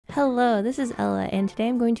Hello, this is Ella, and today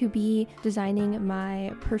I'm going to be designing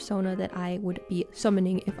my persona that I would be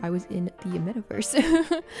summoning if I was in the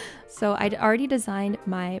metaverse. So I'd already designed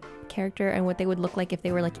my character and what they would look like if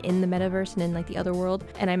they were like in the metaverse and in like the other world.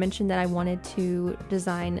 And I mentioned that I wanted to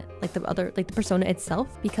design like the persona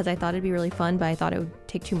itself because I thought it'd be really fun, but I thought it would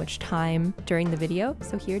take too much time during the video.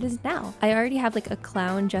 So here it is now. I already have like a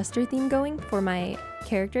clown jester theme going for my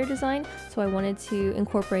character design, so I wanted to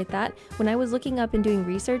incorporate that. When I was looking up and doing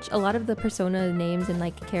research, a lot of the persona names and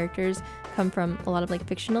like characters come from a lot of like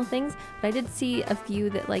fictional things, but I did see a few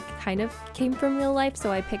that like kind of came from real life. So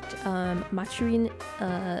I picked Mathurin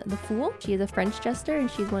the Fool. She is a French jester and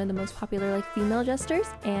she's one of the most popular like female jesters.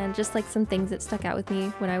 And just like some things that stuck out with me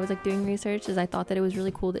when I was like doing research is I thought that it was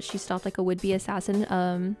really cool that she stopped like a would-be assassin.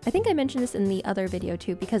 I think I mentioned this in the other video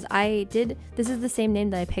too, because this is the same name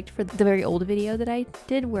that I picked for the very old video that I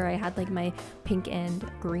did where I had like my pink and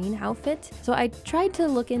green outfit. So I tried to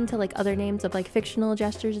look into like other names of like fictional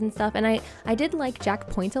jesters and stuff, and I did like Jack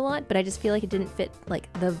Point a lot, but I just feel like it didn't fit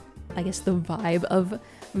like the vibe of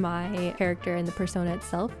my character and the persona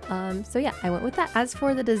itself. So yeah, I went with that. As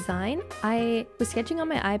for the design, I was sketching on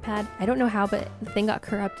my iPad. I don't know how, but the thing got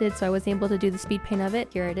corrupted, so I wasn't able to do the speed paint of it.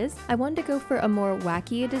 Here it is. I wanted to go for a more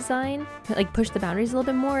wacky design, like push the boundaries a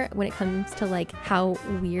little bit more when it comes to like how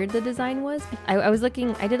weird the design was. I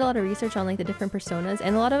did a lot of research on like the different personas,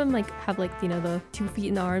 and a lot of them like have like, you know, the 2 feet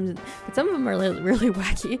in the arms, but some of them are really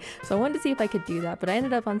wacky. So I wanted to see if I could do that, but I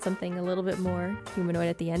ended up on something a little bit more humanoid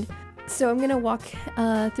at the end. So I'm gonna walk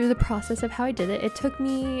through the process of how I did it. It took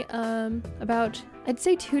me about, I'd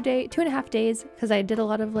say 2.5 days, because I did a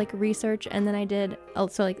lot of like research, and then I did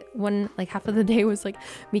also like half of the day was like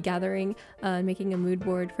me gathering, making a mood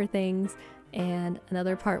board for things, and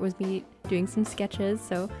another part was me doing some sketches.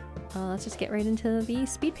 So let's just get right into the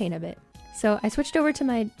speed paint of it. So I switched over to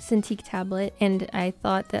my Cintiq tablet, and I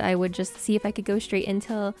thought that I would just see if I could go straight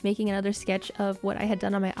into making another sketch of what I had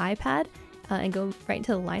done on my iPad. And go right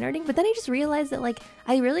into the line arting. But then I just realized that like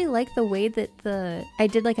I really like the way that I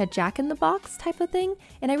did like a Jack-in-the-Box type of thing,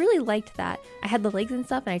 and I really liked that. I had the legs and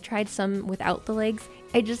stuff, and I tried some without the legs.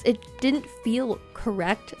 It didn't feel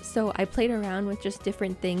correct, so I played around with just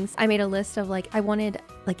different things. I made a list of like, I wanted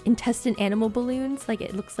like intestine animal balloons, like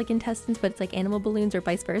it looks like intestines but it's like animal balloons, or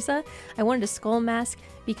vice versa. I wanted a skull mask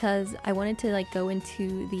because I wanted to like go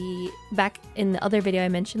into back in the other video I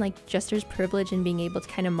mentioned like jester's privilege and being able to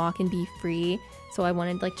kind of mock and be free. So I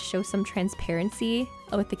wanted like to show some transparency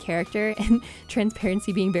with the character, and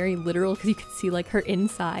transparency being very literal because you can see like her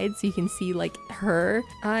inside, so you can see like her.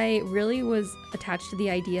 I really was attached to the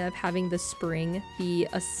idea of having the spring be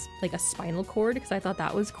a spinal cord because I thought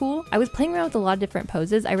that was cool. I was playing around with a lot of different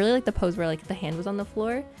poses. I really like the pose where like the hand was on the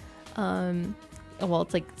floor. Well,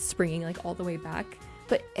 it's like springing like all the way back,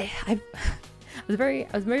 but I was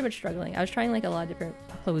very much struggling. I was trying like a lot of different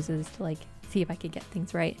poses to like see if I could get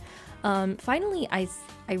things right. Finally, I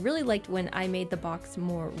really liked when I made the box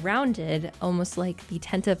more rounded, almost like the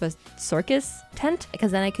tent of a circus tent,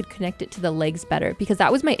 because then I could connect it to the legs better, because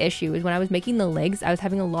that was my issue, is when I was making the legs, I was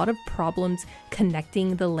having a lot of problems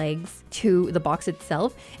connecting the legs to the box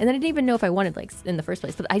itself, and then I didn't even know if I wanted legs in the first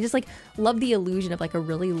place, but I just like love the illusion of like a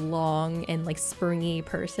really long and like springy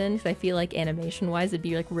person, because I feel like animation wise it'd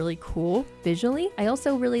be like really cool visually. I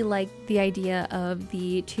also really liked the idea of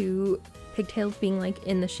the two pigtails being like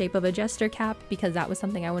in the shape of a jester cap, because that was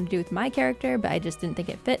something I wanted to do with my character, but I just didn't think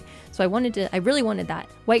it fit. So I really wanted that.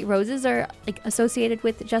 White roses are like associated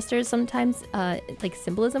with jesters sometimes, like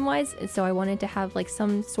symbolism wise. So I wanted to have like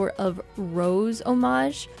some sort of rose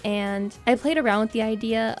homage. And I played around with the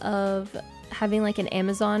idea of having like an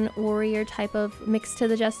Amazon warrior type of mix to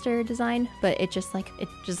the jester design, but it just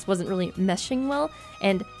wasn't really meshing well.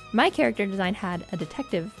 And my character design had a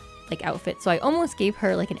detective like outfit, so I almost gave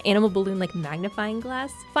her like an animal balloon like magnifying glass.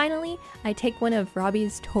 Finally, I take one of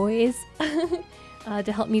Robbie's toys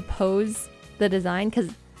to help me pose the design,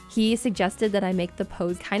 because he suggested that I make the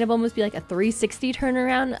pose kind of almost be like a 360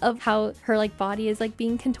 turnaround of how her like body is like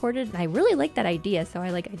being contorted, and I really like that idea. So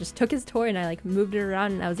I just took his toy and I like moved it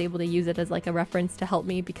around, and I was able to use it as like a reference to help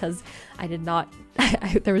me, because I did not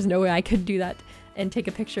there was no way I could do that and take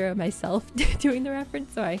a picture of myself doing the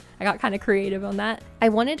reference, so I got kind of creative on that. I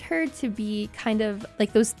wanted her to be kind of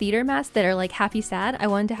like those theater masks that are like happy sad. I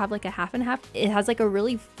wanted to have like a half and half. It has like a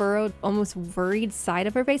really furrowed, almost worried side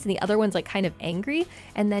of her face, and the other one's like kind of angry,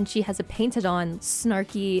 and then she has a painted on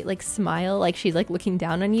snarky like smile, like she's like looking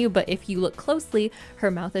down on you, but if you look closely,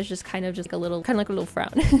 her mouth is just kind of like a little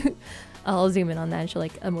frown. I'll zoom in on that and show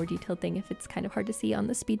like a more detailed thing if it's kind of hard to see on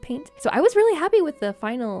the speed paint. So I was really happy with the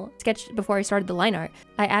final sketch before I started the line art.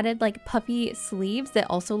 I added like puffy sleeves that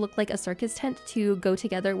also looked like a circus tent to go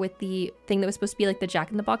together with the thing that was supposed to be like the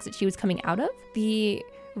Jack-in-the-Box that she was coming out of. The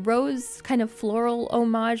rose kind of floral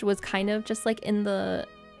homage was kind of just like in the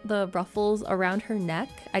ruffles around her neck.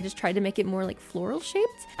 I just tried to make it more like floral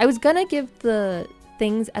shaped. I was gonna give the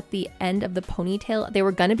things at the end of the ponytail, they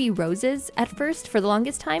were gonna be roses at first for the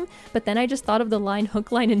longest time, but then I just thought of the line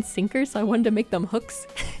hook, line, and sinker, so I wanted to make them hooks.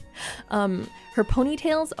 Her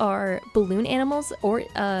ponytails are balloon animals or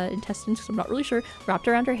intestines, I'm not really sure, wrapped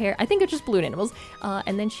around her hair. I think it's just balloon animals.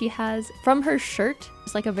 And then she has, from her shirt,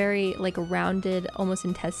 it's like a very like rounded, almost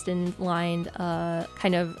intestine lined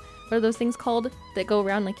kind of, what are those things called that go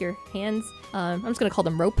around like your hands? I'm just gonna call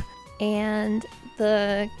them rope. And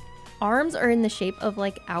the arms are in the shape of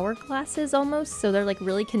like hourglasses almost, so they're like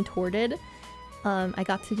really contorted. I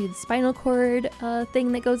got to do the spinal cord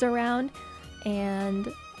thing that goes around, and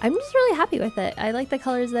I'm just really happy with it. I like the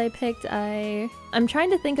colors that I picked. I'm trying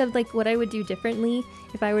to think of like what I would do differently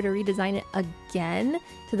if I were to redesign it again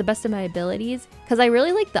to the best of my abilities, because I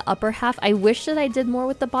really like the upper half. I wish that I did more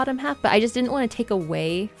with the bottom half, but I just didn't want to take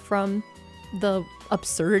away from the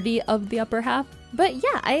absurdity of the upper half. But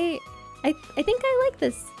yeah, I think I like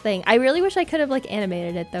this thing. I really wish I could have like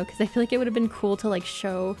animated it though, because I feel like it would have been cool to like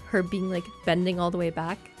show her being like bending all the way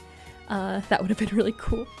back. That would have been really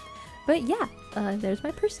cool. But yeah, there's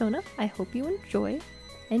my persona. I hope you enjoy.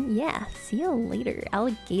 And yeah, see you later,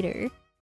 alligator.